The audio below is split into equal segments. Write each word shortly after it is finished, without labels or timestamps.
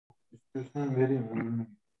Lütfen vereyim.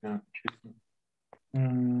 Yani kesin.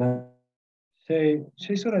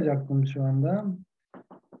 Şey soracaktım şu anda.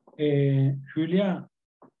 Hülya,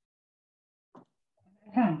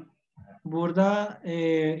 Ha, burada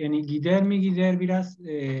yani gider mi gider biraz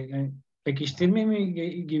yani pekiştirme mi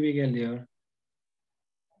gibi geliyor?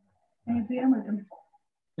 duyamadım.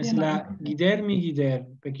 Mesela gider mi gider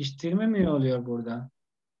pekiştirme mi oluyor burada?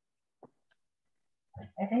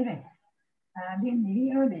 Evet. Bir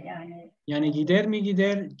nevi öyle yani. Yani gider mi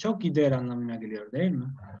gider çok gider anlamına geliyor değil mi?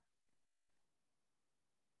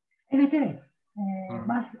 Evet evet. Hı.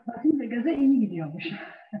 Basınca göze iyi gidiyormuş.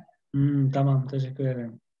 Tamam, teşekkür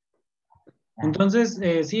ederim. Entonces,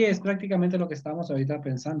 sí, es prácticamente lo que estamos ahorita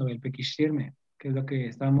pensando, el pekiştirme, que es lo que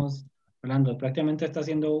estamos hablando. Prácticamente está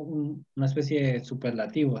haciendo una especie de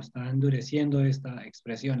superlativo, está endureciendo esta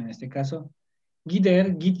expresión. En este caso,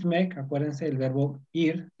 gider, gitmek, acuérdense del verbo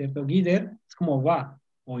ir, ¿cierto? Gider es como va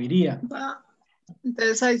o iría. Va.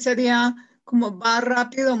 Entonces ahí sería como va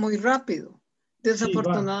rápido, muy rápido. Sí, va.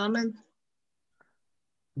 Desafortunadamente,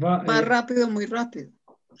 Va, va rápido, muy rápido.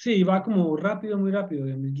 sí, va como rápido, muy rápido.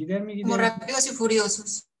 Gider, mi Como gider. rápidos y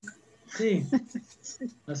furiosos. Sí,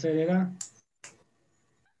 acelera.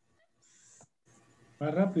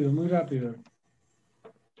 Va rápido, muy rápido.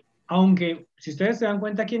 Aunque, si ustedes se dan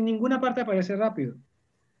cuenta, aquí en ninguna parte aparece rápido.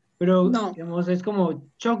 Pero, No, digamos, es como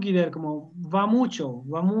choquider, como va mucho,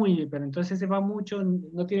 va muy, pero entonces ese va mucho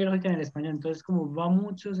no tiene lógica en el español. Entonces, como va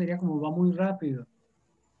mucho, sería como va muy rápido.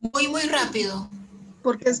 Muy, muy rápido.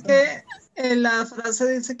 porque es que la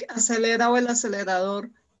frase dice que acelera o el acelerador.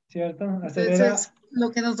 ¿Cierto? Entonces Acelera, es lo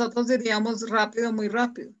que nosotros diríamos rápido, muy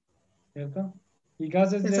rápido. ¿cierto? Y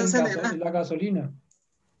gas es Es acelerar. la gasolina.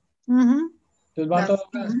 Ujú. Entonces va todo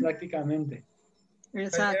gas Ujú. prácticamente.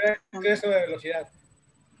 Exacto. Exceso de velocidad.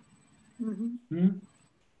 Ujú. ¿Mm?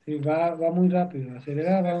 Sí, va muy rápido.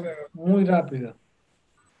 Acelera, va muy rápido.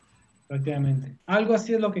 Prácticamente. Algo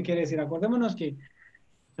así es lo que quiere decir. Acordémonos que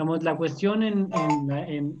digamos, la cuestión en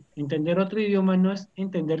entender otro idioma no es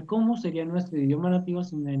entender cómo sería nuestro idioma nativo,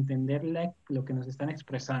 sino entender lo que nos están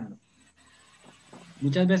expresando.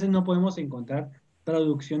 Muchas veces no podemos encontrar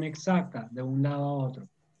traducción exacta de un lado a otro,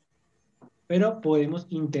 pero podemos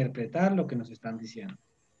interpretar lo que nos están diciendo.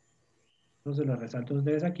 Entonces lo resalto a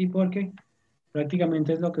ustedes aquí porque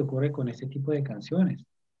prácticamente es lo que ocurre con este tipo de canciones.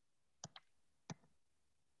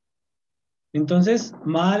 Entonces,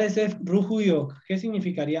 maalesef ruhuyok, ¿qué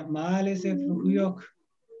significaría maalesef ruhuyok?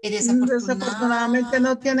 Desafortunadamente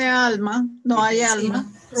no tiene alma, no hay Sí,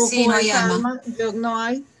 alma. ¿no? Sí, no hay es alma. yo no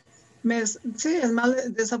hay. Sí, es mal,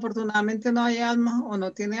 desafortunadamente no hay alma o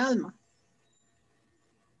no tiene alma.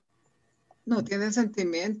 No tiene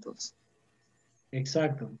sentimientos.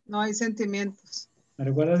 Exacto. No hay sentimientos. ¿Me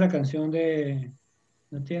recuerdas la canción de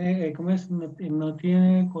no tiene, ¿cómo es? No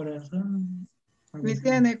tiene corazón. Algo Ni así.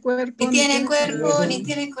 tiene cuerpo, Ni tiene cuerpo, Eso. ni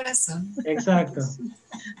tiene corazón. Exacto.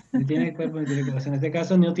 Ni tiene cuerpo, ni tiene corazón. En este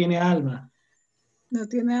caso no tiene alma. No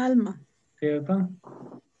tiene alma. ¿Cierto?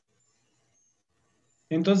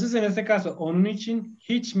 Entonces, en este caso, onun için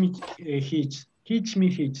hiç mi hiç. Hiç mi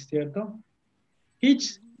hiç, ¿cierto?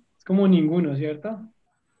 Hiç es como ninguno, ¿cierto?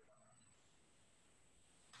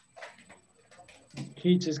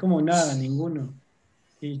 Hiç es como nada, ninguno.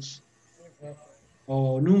 Hiç.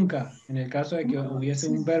 O nunca, en el caso de que hubiese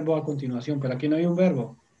un verbo a continuación, pero aquí no hay un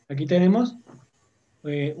verbo. Aquí tenemos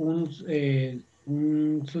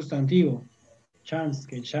un sustantivo, chance,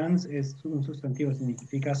 que chance es un sustantivo,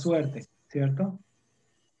 significa suerte, ¿cierto?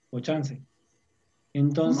 O chance. Como no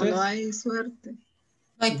Entonces, hay suerte.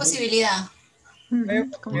 No hay posibilidad. Como no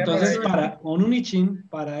hay entonces suerte. para onunichin,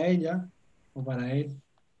 para ella, o para él,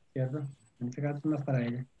 ¿cierto? En este caso es más para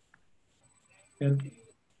ella, ¿cierto?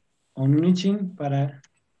 Onunichin, para,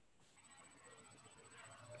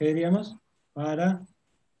 ¿qué diríamos? Para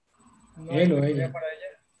No hay él o oportunidad ella. para ella.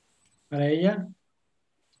 Para ella,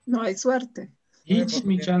 No hay suerte. hiç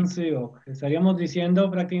mi chance yok. Estaríamos diciendo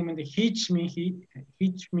prácticamente hiç mi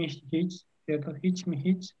hiç, ¿cierto? Hiç mi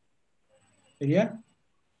hiç. ¿Sería?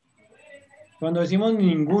 Cuando decimos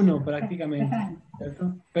ninguno prácticamente,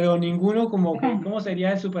 ¿cierto? Pero ninguno como que, ¿cómo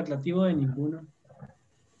sería el superlativo de ninguno?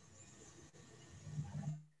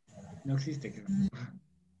 No existe, creo.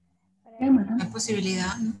 No hay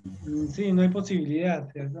posibilidad. Sí, no hay posibilidad,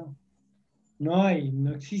 ¿cierto? No hay,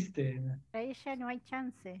 no existe. Para ella no hay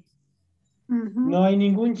chance. No hay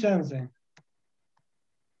ningún chance.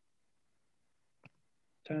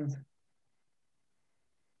 Chance.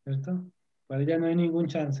 ¿Cierto? Para ella no hay ningún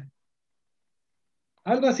chance.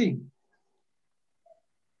 Algo así.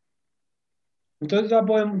 Entonces ya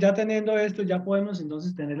podemos, ya teniendo esto, ya podemos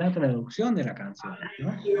entonces tener la traducción de la canción,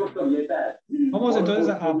 ¿no? Vamos entonces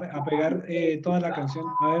a pegar toda la canción,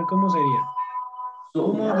 a ver cómo sería.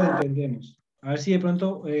 ¿Cómo lo entendemos? A ver si de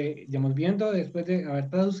pronto, digamos, viendo después de haber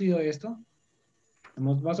traducido esto,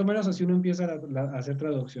 más o menos así uno empieza a hacer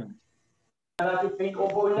traducciones.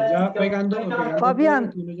 Ya pegando Fabian,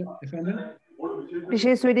 todo, uno ya, efendim, bir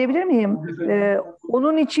şey söyleyebilir miyim? efendim,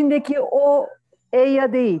 Onun içindeki o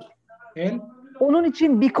eya değil. él, Onun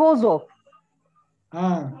için because of.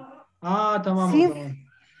 tamam o Since zaman.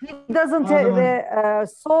 he doesn't Tamam. have a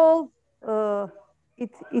soul,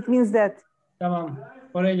 it means that. Tamam,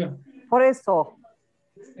 por ello. Por eso.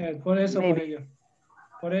 Evet, por eso, Maybe. por ello.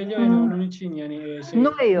 Por ello, yani onun için yani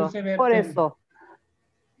No bu eyo. Por sebepten eso.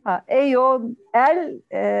 Ha, eyo, el,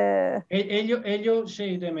 ello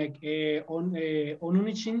şey demek onun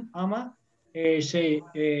için ama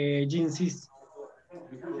cinsiz.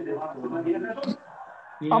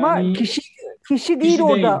 ama Yani kişi değil kişi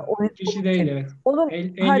orada. değil. Kişi değil, evet. Onun,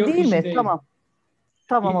 Ello değil kişi mi? değil. Tamam.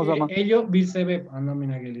 Tamam o zaman. Ello bir sebep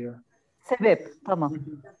anlamına geliyor. Sebep. Tamam.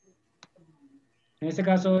 En este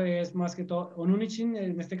caso es más que todo, onun için,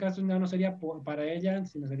 en este caso ya no sería para ella,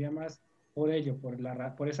 sino sería más por ello,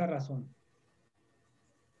 por esa razón.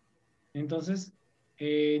 Entonces,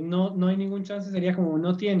 no hay ningún chance, sería como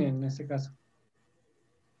no tiene en este caso.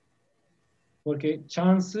 Porque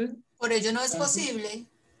chance, Por ello no es posible.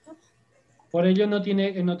 por ello no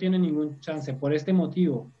tiene ningún chance, por este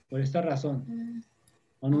motivo, por esta razón.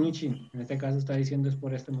 Onun için, en este caso está diciendo es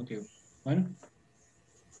por este motivo. Bueno.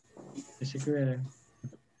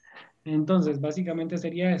 Entonces, básicamente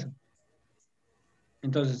sería eso.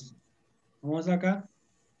 Entonces, vamos acá.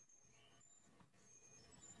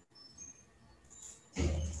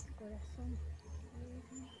 Corazón.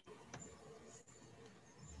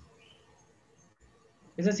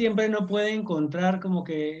 Ese siempre no puede encontrar, como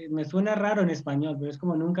que me suena raro en español, pero es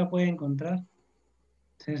como nunca puede encontrar,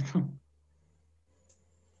 ¿cierto?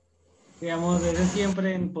 Digamos, ese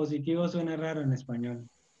siempre en positivo suena raro en español.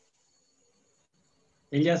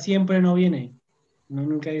 Ella siempre no viene. No,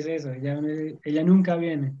 nunca dice eso. Ella nunca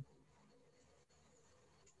viene.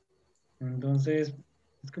 Entonces,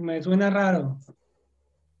 es que me suena raro.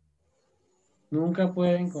 Nunca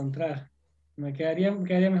puede encontrar. Me quedaría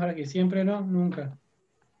mejor aquí. Siempre no, nunca.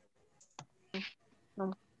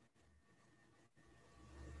 No.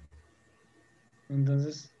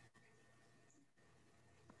 Entonces,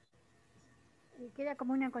 Queda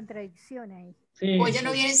como una contradicción ahí. sí. O ella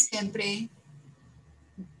no viene siempre.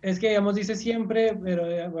 Es que, digamos, dice siempre, pero,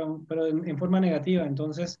 bueno, pero en forma negativa.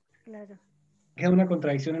 Entonces, Claro. queda una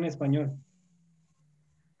contradicción en español.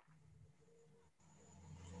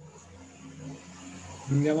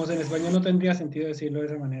 Digamos, en español no tendría sentido decirlo de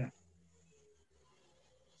esa manera.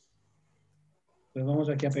 Pues vamos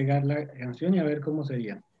aquí a pegar la canción y a ver cómo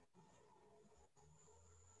sería.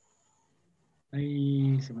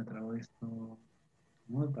 Ahí se me trabó esto.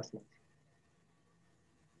 Muy paciencia.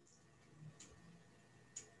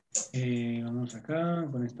 Vamos acá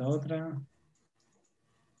con esta otra.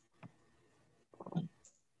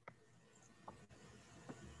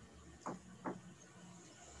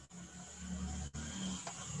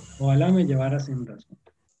 Ojalá me llevara sin razón.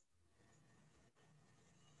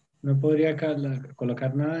 No podría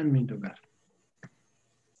colocar nada en mi lugar.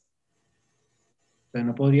 O sea,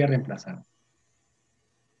 no podría reemplazar.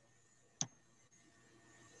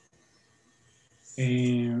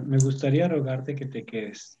 Me gustaría rogarte que te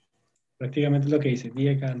quedes. Prácticamente es lo que dice.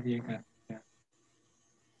 Diekal.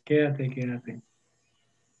 Quédate.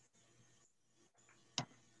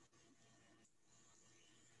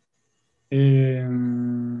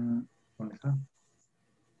 ¿Dónde está?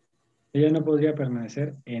 Ella no podría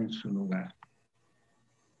permanecer en su lugar.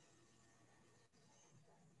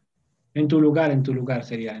 En tu lugar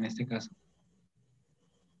sería en este caso.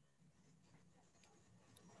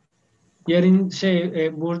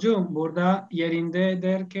 Burcu, burada yerinde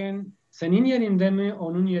derken senin yerinde mi,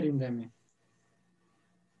 onun yerinde mi?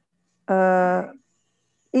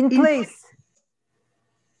 In place.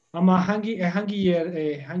 Ama hangi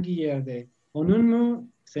yerde? Onun mu,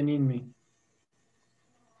 senin mi?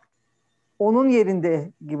 Onun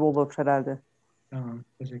yerinde gibi olur herhalde. Tamam,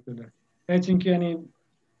 teşekkürler. Evet, çünkü yani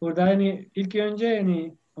burada hani ilk önce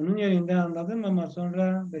yani onun yerinde anladım ama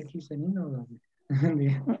sonra belki senin de olabilir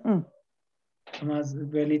diye. Ama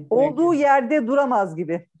belirtmek... Olduğu yerde duramaz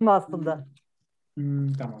gibi aslında.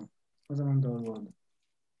 Tamam. O zaman doğru oldu.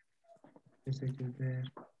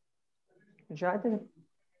 Teşekkürler. Rica ederim.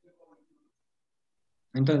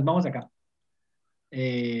 Entonces, vamos acá.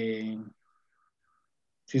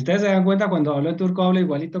 Si ustedes se dan cuenta, cuando hablo en turco hablo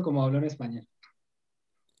igualito como hablo en español.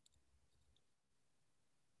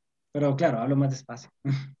 Pero claro, hablo más despacio.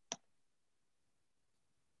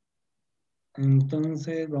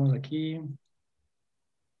 Entonces, vamos aquí.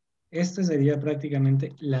 Este sería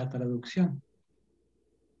prácticamente la traducción.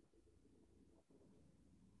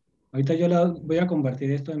 Ahorita yo voy a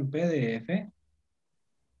convertir esto en PDF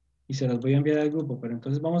y se los voy a enviar al grupo, pero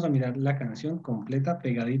entonces vamos a mirar la canción completa,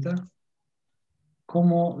 pegadita.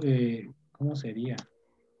 ¿Cómo sería?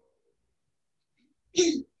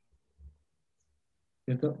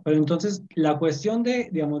 ¿Cierto? Pero entonces, la cuestión de,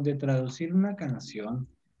 digamos, de traducir una canción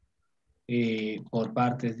por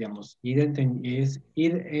partes, digamos, es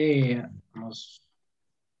ir, digamos,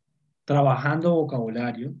 trabajando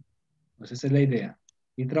vocabulario, pues esa es la idea,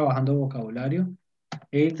 ir trabajando vocabulario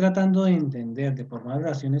e ir tratando de entender, de formar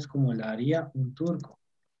oraciones como la haría un turco,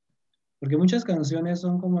 porque muchas canciones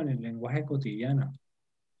son como en el lenguaje cotidiano,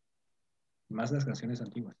 más las canciones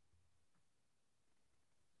antiguas.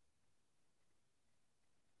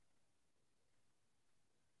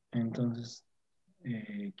 Entonces,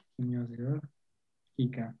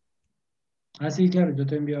 Kika. Ah, sí, claro, yo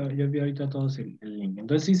envío ahorita a todos el link.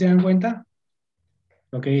 Entonces, si se dan cuenta,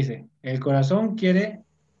 lo que dice, el corazón quiere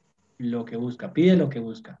lo que busca, pide lo que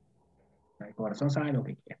busca. El corazón sabe lo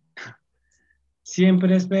que quiere.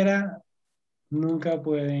 Siempre espera, nunca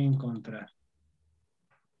puede encontrar.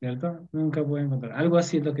 ¿Cierto? Nunca puede encontrar. Algo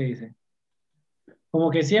así es lo que dice. Como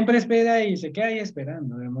que siempre espera y se queda ahí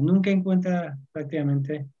esperando. Digamos, nunca encuentra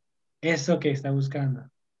prácticamente eso que está buscando.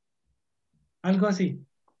 Algo así.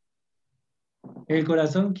 El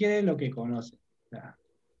corazón quiere lo que conoce. O sea,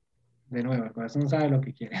 de nuevo, el corazón sabe lo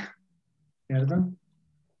que quiere. ¿Cierto?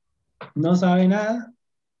 No sabe nada,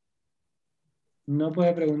 no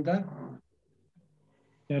puede preguntar,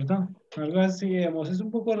 ¿cierto? Algo así, digamos, es un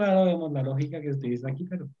poco raro, digamos, la lógica que utiliza aquí,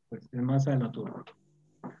 pero pues es más a lo turco.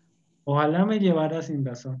 Ojalá me llevara sin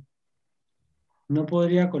razón. No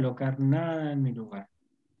podría colocar nada en mi lugar.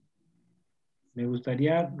 Me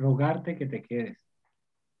gustaría rogarte que te quedes.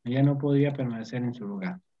 Ella no podría permanecer en su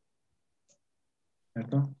lugar,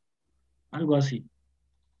 ¿cierto? Algo así.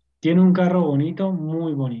 Tiene un carro bonito,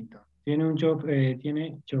 muy bonito. Tiene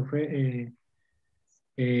chofer,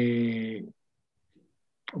 eh,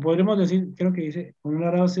 podríamos decir, creo que dice, un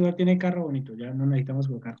Araba tiene carro bonito, ya no necesitamos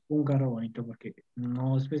colocar un carro bonito porque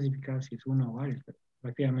no especifica si es uno o varios, pero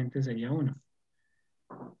prácticamente sería uno.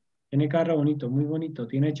 Tiene carro bonito, muy bonito,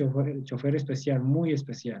 tiene chofer especial, muy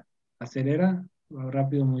especial. Acelera, va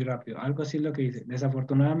rápido, muy rápido. Algo así es lo que dice.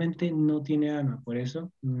 Desafortunadamente no tiene alma, por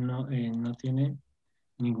eso no tiene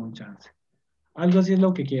ningún chance. Algo así es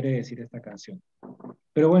lo que quiere decir esta canción.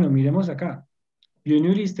 Pero bueno, miremos acá.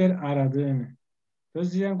 Juniorister aradığını.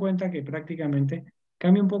 Entonces se dan cuenta que prácticamente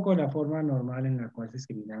cambia un poco la forma normal en la cual se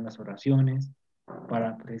escribían las oraciones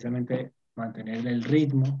para precisamente mantener el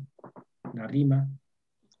ritmo, la rima.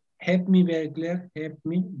 Hep mi bekler, hep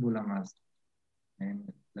mi bulamaz. En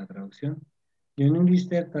la traducción. Yo en un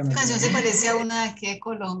lister Esta canción se parece a una de aquí de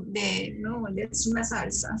Colombia, no, es una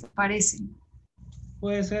salsa, se parece.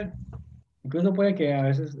 puede ser. Incluso puede que a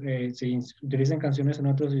veces se utilicen canciones en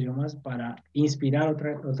otros idiomas para inspirar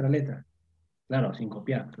otra letra. Claro, sin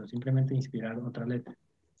copiar, pero simplemente inspirar otra letra.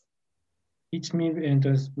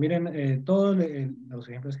 Entonces, miren todos los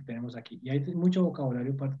ejemplos que tenemos aquí. Y hay mucho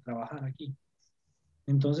vocabulario para trabajar aquí.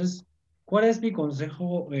 Entonces, ¿cuál es mi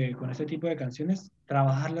consejo con este tipo de canciones?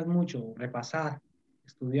 Trabajarlas mucho, repasar,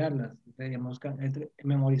 estudiarlas, digamos,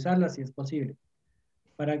 memorizarlas si es posible.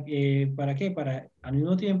 ¿Para qué? Para al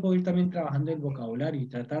mismo tiempo ir también trabajando el vocabulario y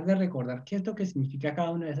tratar de recordar qué es lo que significa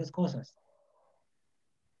cada una de esas cosas.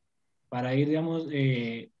 Para ir, digamos,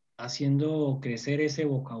 haciendo crecer ese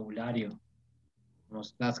vocabulario.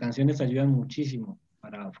 Las canciones ayudan muchísimo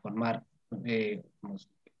para formar,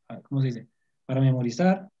 ¿cómo se dice? Para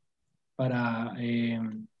memorizar, para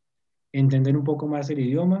entender un poco más el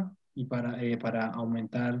idioma y para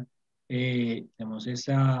aumentar, digamos,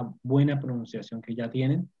 esa buena pronunciación que ya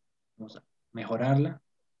tienen, vamos a mejorarla.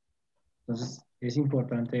 Entonces, es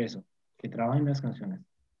importante eso, que trabajen las canciones.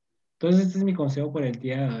 Entonces, este es mi consejo por el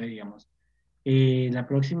día de hoy, digamos. La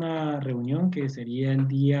próxima reunión, que sería el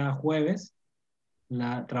día jueves,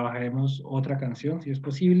 trabajaremos otra canción, si es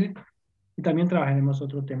posible, y también trabajaremos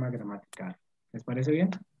otro tema gramatical. ¿Les parece bien?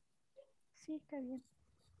 Sí, está bien.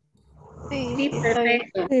 Sí, está bien.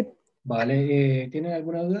 Sí, Vale, ¿tienen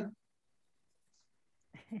alguna duda?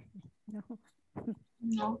 No.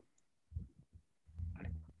 No.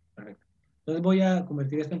 Vale, perfecto. Entonces voy a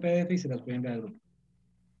convertir esto en PDF y se las voy a enviar al grupo.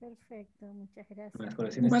 Perfecto, muchas Con las gracias.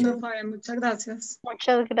 correcciones. bueno, Fabián, muchas gracias.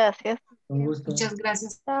 Muchas gracias. Un gusto. Muchas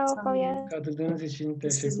gracias. Chao, Fabián. Fabián. Katıldığınız için Que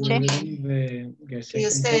estés teşekkür muy ederim bien. ve Que Dios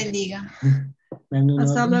gerçekten te çok bendiga. memnun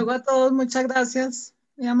Hasta oldum. luego a todos, muchas gracias.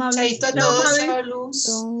 Muy amable. Chaito a Chao, todos, Fabi. chao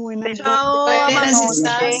Luz. Buenas Chao, Valeria, si Manu.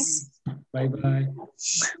 estás. Bye, bye.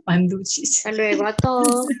 Manduchis. Hasta luego a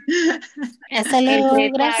todos. Hasta luego, Entre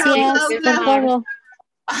gracias Chao, por Claudia. todo.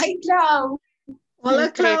 Ay, Clau. Hola,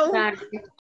 Entre Clau. tarde.